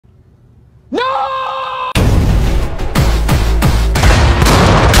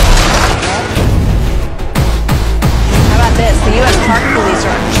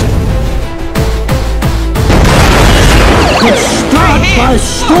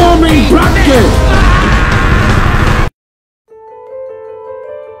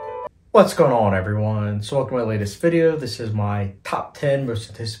What's going on, everyone? So welcome to my latest video. This is my top 10 most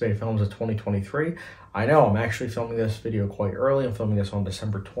anticipated films of 2023. I know I'm actually filming this video quite early. I'm filming this on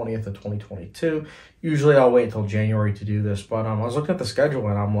December 20th of 2022. Usually I'll wait until January to do this, but I was looking at the schedule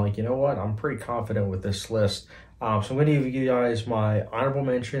and I'm like, you know what? I'm pretty confident with this list. So I'm going to give you guys my honorable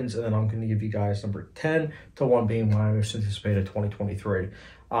mentions, and then I'm going to give you guys number 10 to 1 being my most anticipated 2023.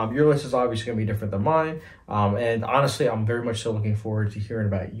 Your list is obviously going to be different than mine, and honestly, I'm very much so looking forward to hearing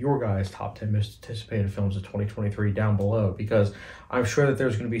about your guys' top 10 most anticipated films of 2023 down below, because I'm sure that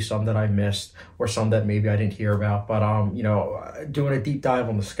there's going to be some that I missed or some that maybe I didn't hear about, but doing a deep dive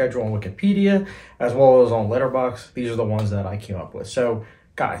on the schedule on Wikipedia as well as on Letterboxd, these are the ones that I came up with. So,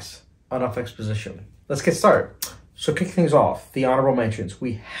 guys, enough exposition. Let's get started. So, kick things off, the honorable mentions.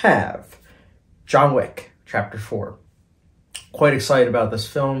 We have John Wick, Chapter 4. Quite excited about this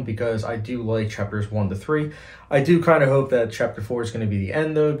film because I do like chapters 1 to 3. I do kind of hope that chapter 4 is going to be the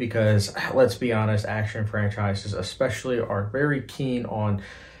end, though, because let's be honest, action franchises especially are very keen on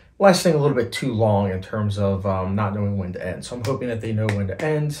lasting a little bit too long in terms of not knowing when to end. So I'm hoping that they know when to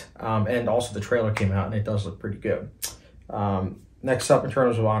end. And also the trailer came out and it does look pretty good. Next up in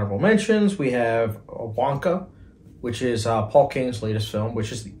terms of honorable mentions, we have Wonka, which is Paul King's latest film,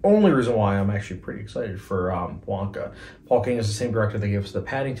 which is the only reason why I'm actually pretty excited for Wonka. Paul King is the same director that gave us the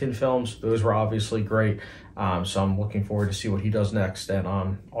Paddington films. Those were obviously great, so I'm looking forward to see what he does next.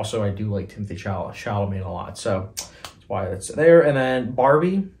 And also, I do like Timothy Chalamet a lot, so that's why it's there. And then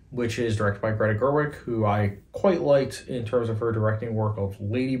Barbie, which is directed by Greta Gerwig, who I quite liked in terms of her directing work of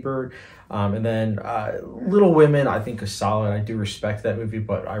Lady Bird. And then Little Women, I think, is solid. I do respect that movie,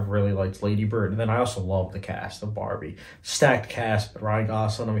 but I really liked Lady Bird. And then I also love the cast of Barbie. Stacked cast, but Ryan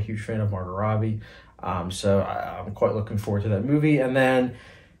Gosling, I'm a huge fan of Margot Robbie. So I'm quite looking forward to that movie. And then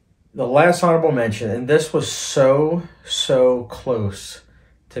the last honorable mention, and this was so close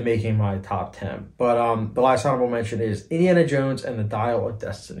to making my top 10. But the last honorable mention is Indiana Jones and the Dial of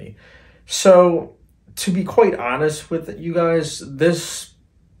Destiny. So, to be quite honest with you guys, this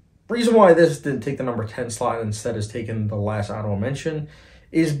reason why this didn't take the number 10 slot and instead has taken the last honorable mention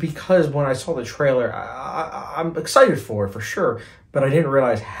is because when I saw the trailer, I'm excited for it, for sure, but I didn't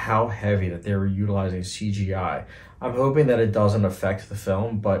realize how heavy that they were utilizing CGI. I'm hoping that it doesn't affect the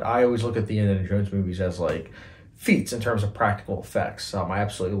film, but I always look at the Indiana Jones movies as like feats in terms of practical effects. I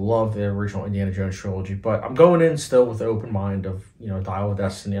absolutely love the original Indiana Jones trilogy, but I'm going in still with an open mind of, Dial of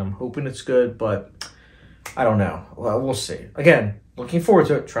Destiny. I'm hoping it's good, but I don't know. Well, we'll see. Again, looking forward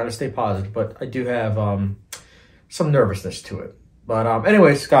to it, trying to stay positive, but I do have some nervousness to it. But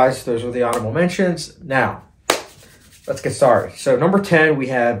anyways, guys, those are the honorable mentions. Now, let's get started. So number 10, we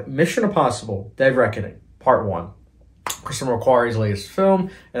have Mission Impossible: Dead Reckoning, Part 1. Christopher McQuarrie's latest film,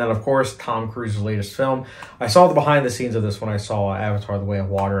 and then of course Tom Cruise's latest film. I saw the behind the scenes of this when I saw Avatar: The Way of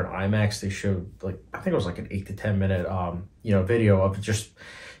Water in IMAX. They showed I think it was like an 8 to 10 minute video of just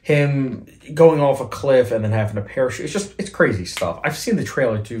him going off a cliff and then having a parachute. It's crazy stuff. I've seen the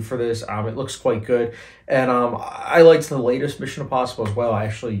trailer too for this. It looks quite good, and I liked the latest Mission Impossible as well. I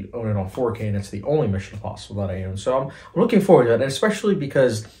actually own it on 4K, and it's the only Mission Impossible that I own. So I'm looking forward to it, and especially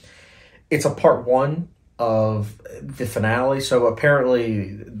because it's a part 1 of the finale. So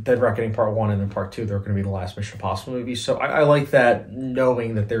apparently Dead Reckoning Part 1 and then Part 2, they're going to be the last Mission Impossible movies. So I like that,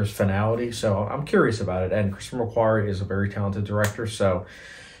 knowing that there's finality. So I'm curious about it. And Christopher McQuarrie is a very talented director. So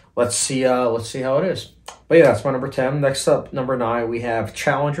let's see how it is. But yeah, that's my number 10. Next up, number 9, we have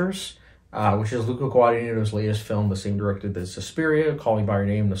Challengers, which is Luca Guadagnino's latest film, the same director that Suspiria, Call Me By Your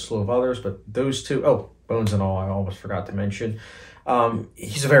Name, and a slew of others. But those two, Bones and All, I almost forgot to mention.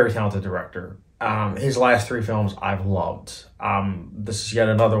 He's a very talented director. His last 3 films I've loved. This is yet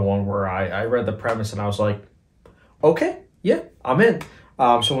another one where I read the premise and I was like, okay, yeah, I'm in.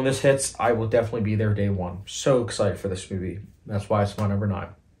 So when this hits, I will definitely be there day one. So excited for this movie. That's why it's my number 9.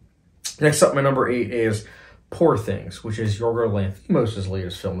 Next up, my number 8 is Poor Things, which is Yorgos Lanthimos'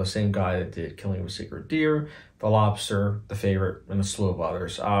 latest film, the same guy that did Killing of a Sacred Deer, The Lobster, The Favorite, and a slew of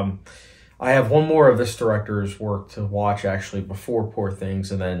others. I have one more of this director's work to watch actually before Poor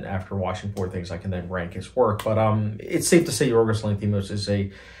Things, and then after watching Poor Things, I can then rank his work. But it's safe to say Yorgos Lanthimos is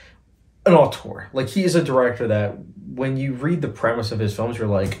an auteur. Like, he is a director that when you read the premise of his films, you're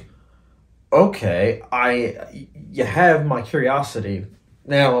like, okay, you have my curiosity.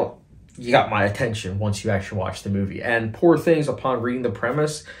 Now, you got my attention once you actually watch the movie. And Poor Things, upon reading the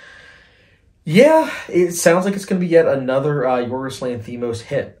premise, yeah, it sounds like it's going to be yet another Yorgos Lanthimos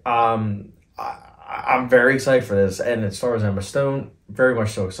hit. I'm very excited for this, and it stars Emma Stone. Very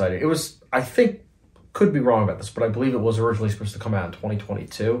much so excited. It was, I think, could be wrong about this, but I believe it was originally supposed to come out in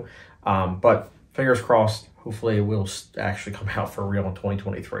 2022. But fingers crossed. Hopefully it will actually come out for real in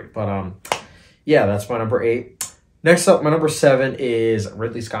 2023. But yeah, that's my number 8. Next up, my number 7 is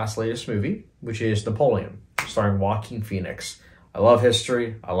Ridley Scott's latest movie, which is Napoleon, starring Joaquin Phoenix. I love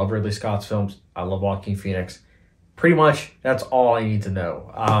history. I love Ridley Scott's films. I love Joaquin Phoenix. Pretty much, that's all I need to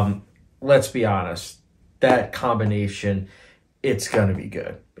know. Let's be honest. That combination, it's going to be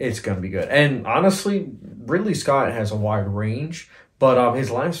good. It's going to be good. And honestly, Ridley Scott has a wide range, but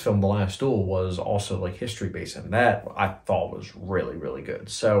his last film, The Last Duel, was also like history-based, and that I thought was really, really good.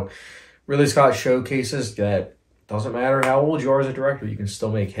 So Ridley Scott showcases that doesn't matter how old you are as a director, you can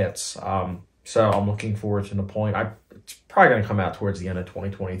still make hits. So I'm looking forward to Napoleon. It's probably going to come out towards the end of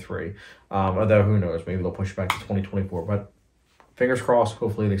 2023. Although, who knows? Maybe they'll push it back to 2024. But fingers crossed,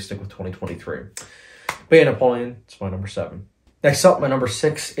 hopefully they stick with 2023. But yeah, Napoleon, it's my number 7. Next up, my number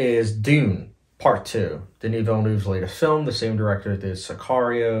 6 is Dune, Part 2. Denis Villeneuve's latest film. The same director did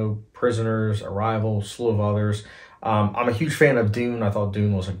Sicario, Prisoners, Arrival, slew of others. I'm a huge fan of Dune. I thought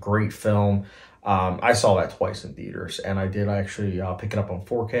Dune was a great film. I saw that twice in theaters, and I did actually pick it up on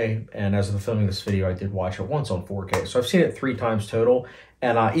 4K, and as of filming this video, I did watch it once on 4K. So I've seen it 3 times total,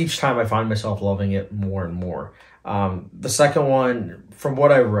 and each time I find myself loving it more and more. The second one, from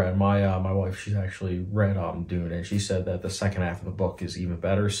what I've read, my wife, she's actually read Dune, and she said that the second half of the book is even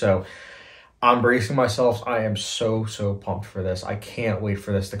better. So I'm bracing myself. I am so pumped for this. I can't wait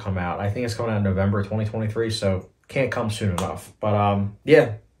for this to come out. I think it's coming out in November 2023, so can't come soon enough. But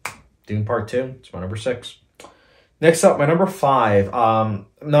yeah, Dune Part 2, it's my number 6. Next up, my number 5.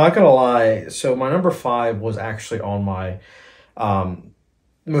 Not gonna lie, so my number 5 was actually on my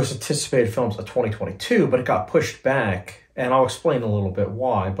most anticipated films of 2022, but it got pushed back, and I'll explain a little bit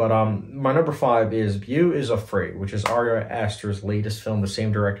why. But my number 5 is Beau is Afraid, which is Ari Aster's latest film, the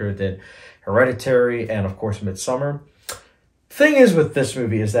same director that did Hereditary and, of course, Midsommar. Thing is with this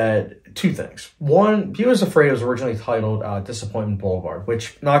movie is that 2 things. One, Beau is Afraid was originally titled Disappointment Boulevard,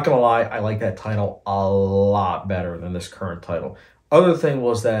 which, not gonna lie, I like that title a lot better than this current title. Other thing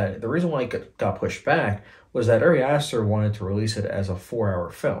was that the reason why it got pushed back was that Ari Aster wanted to release it as a 4-hour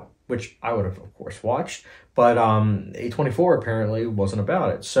film, which I would have, of course, watched, but A24 apparently wasn't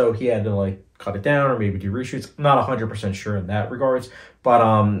about it. So he had to like cut it down or maybe do reshoots. I'm not 100% sure in that regards, but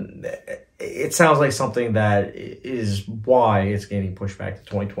it sounds like something that is why it's getting pushed back to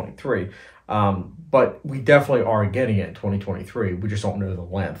 2023. But we definitely are getting it in 2023. We just don't know the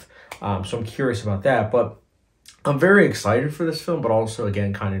length. So I'm curious about that. But I'm very excited for this film, but also,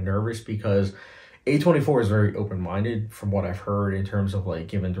 again, kind of nervous because A24 is very open-minded from what I've heard in terms of like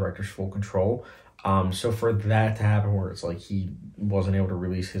giving directors full control. So for that to happen where it's like he wasn't able to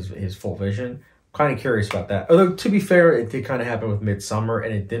release his full vision, kind of curious about that. Although, to be fair, it did kind of happen with Midsommar,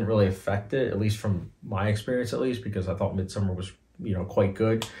 and it didn't really affect it, at least from my experience, at least, because I thought Midsommar was, quite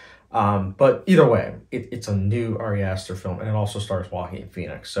good. But either way, it's a new Ari Aster film, and it also stars Joaquin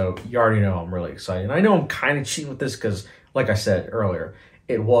Phoenix. So you already know I'm really excited. And I know I'm kind of cheating with this because, like I said earlier,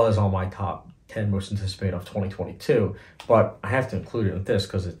 it was on my top 10 most anticipated of 2022, but I have to include it with this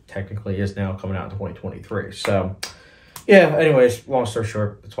because it technically is now coming out in 2023. So yeah, anyways, long story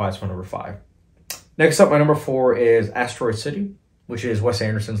short, that's why it's my number 5. Next up, my number 4 is Asteroid City, which is Wes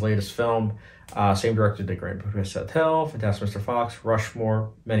Anderson's latest film. Same director did Grand Budapest Hotel, Fantastic Mr. Fox,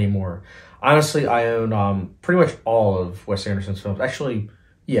 Rushmore, many more. Honestly, I own pretty much all of Wes Anderson's films. Actually,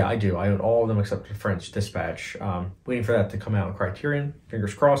 yeah, I do. I own all of them except for French Dispatch. Waiting for that to come out in Criterion,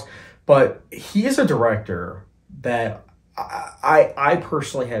 fingers crossed. But he is a director that I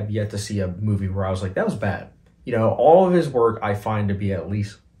personally have yet to see a movie where I was like, that was bad. All of his work I find to be at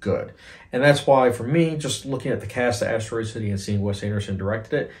least good. And that's why, for me, just looking at the cast of Asteroid City and seeing Wes Anderson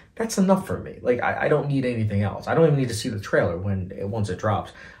directed it, that's enough for me. Like, I don't need anything else. I don't even need to see the trailer once it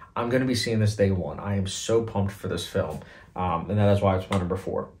drops. I'm going to be seeing this day one. I am so pumped for this film. And that is why it's my number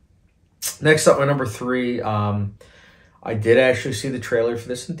 4. Next up, my number 3, I did actually see the trailer for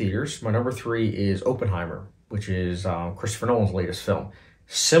this in theaters. My number 3 is Oppenheimer, which is Christopher Nolan's latest film.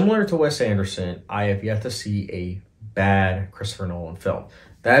 Similar to Wes Anderson, I have yet to see a bad Christopher Nolan film.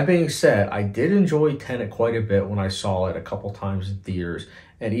 That being said, I did enjoy Tenet quite a bit when I saw it a couple times in theaters,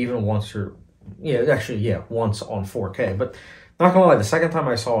 and even once once on 4K. But not gonna lie, the second time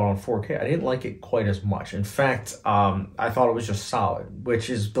I saw it on 4K, I didn't like it quite as much. In fact, I thought it was just solid, which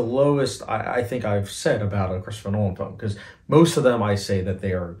is the lowest I think I've said about a Christopher Nolan film, because most of them I say that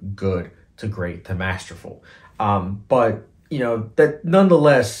they are good to great to masterful. But that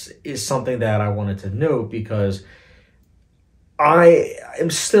nonetheless is something that I wanted to note because I am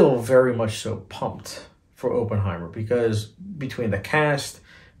still very much so pumped for Oppenheimer, because between the cast,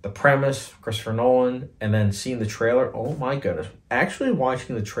 the premise, Christopher Nolan, and then seeing the trailer. Oh my goodness. Actually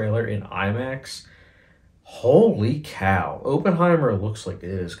watching the trailer in IMAX, holy cow. Oppenheimer looks like it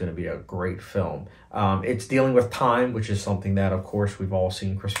is going to be a great film. It's dealing with time, which is something that, of course, we've all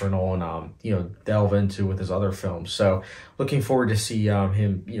seen Christopher Nolan, delve into with his other films. So looking forward to see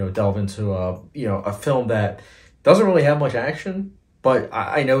him, delve into a film that doesn't really have much action, but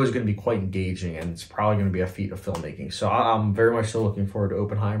I know is going to be quite engaging, and it's probably going to be a feat of filmmaking. So I'm very much so looking forward to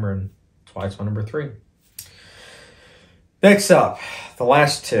Oppenheimer, and that's why it's my number 3. Next up, the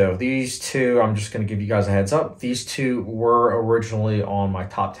last two. These two, I'm just going to give you guys a heads up. These two were originally on my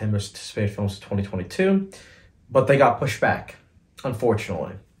top 10 most anticipated films of 2022, but they got pushed back,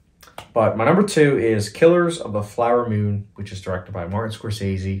 unfortunately. But my number 2 is Killers of the Flower Moon, which is directed by Martin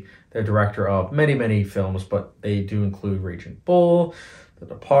Scorsese. They're director of many, many films, but they do include Raging Bull, The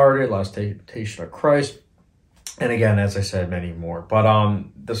Departed, Last Temptation of Christ, and again, as I said, many more. But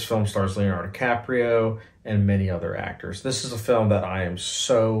this film stars Leonardo DiCaprio and many other actors. This is a film that I am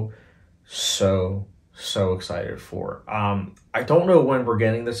so excited for. I don't know when we're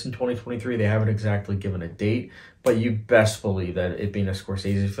getting this in 2023. They haven't exactly given a date, but you best believe that it being a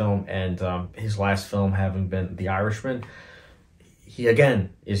Scorsese film and his last film having been The Irishman, he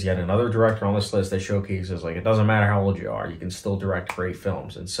again is yet another director on this list that showcases, like, it doesn't matter how old you are, you can still direct great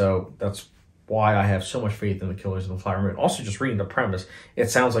films. And so that's why I have so much faith in the Killers of the Flower Moon. Also, just reading the premise, it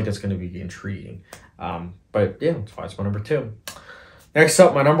sounds like it's going to be intriguing. But yeah, that's why it's my number 2. Next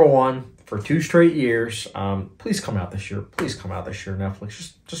up, my number 1 for 2 straight years. Please come out this year. Please come out this year,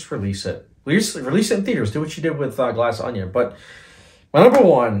 Netflix. Just release it. Release it in theaters. Do what you did with Glass Onion. But my number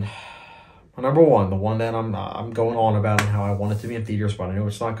one, the one that I'm going on about and how I want it to be in theaters, but I know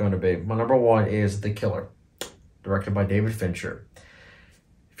it's not going to be. My number 1 is The Killer, directed by David Fincher.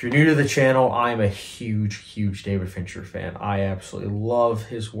 If you're new to the channel, I'm a huge David Fincher fan. I absolutely love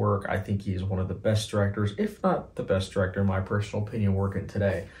his work. I think he's one of the best directors, if not the best director, in my personal opinion, working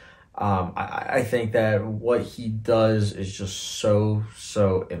today. I think that what he does is just so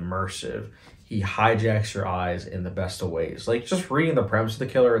immersive. He hijacks your eyes in the best of ways. Like, just reading the premise of The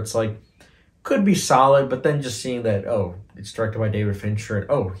Killer, it's like, could be solid, but then just seeing that, oh, it's directed by David Fincher,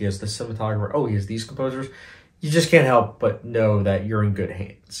 and oh, he has the cinematographer, oh, he has these composers, you just can't help but know that you're in good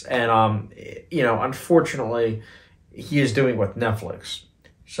hands. And, unfortunately, he is doing it with Netflix.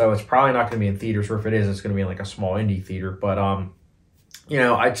 So it's probably not going to be in theaters, or if it is, it's going to be in like a small indie theater. But, I'm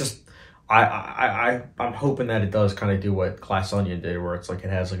hoping that it does kind of do what Glass Onion did, where it's like it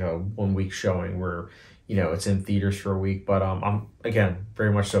has like a 1-week showing where, it's in theaters for a week. But I'm, again,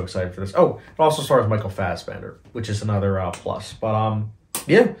 very much so excited for this. Oh, it also stars Michael Fassbender, which is another plus. But,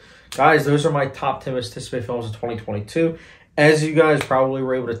 yeah. Guys, those are my top 10 most anticipated films of 2022. As you guys probably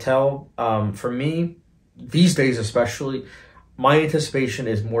were able to tell, for me, these days especially, my anticipation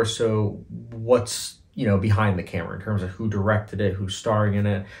is more so what's, behind the camera in terms of who directed it, who's starring in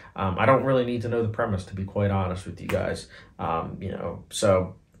it. I don't really need to know the premise, to be quite honest with you guys.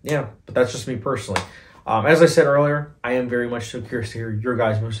 So, yeah, but that's just me personally. As I said earlier, I am very much so curious to hear your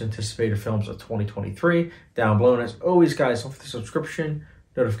guys' most anticipated films of 2023 down below. And as always, guys, don't forget the subscription,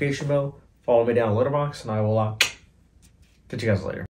 notification bell, follow me down on Letterboxd, and I will catch you guys later.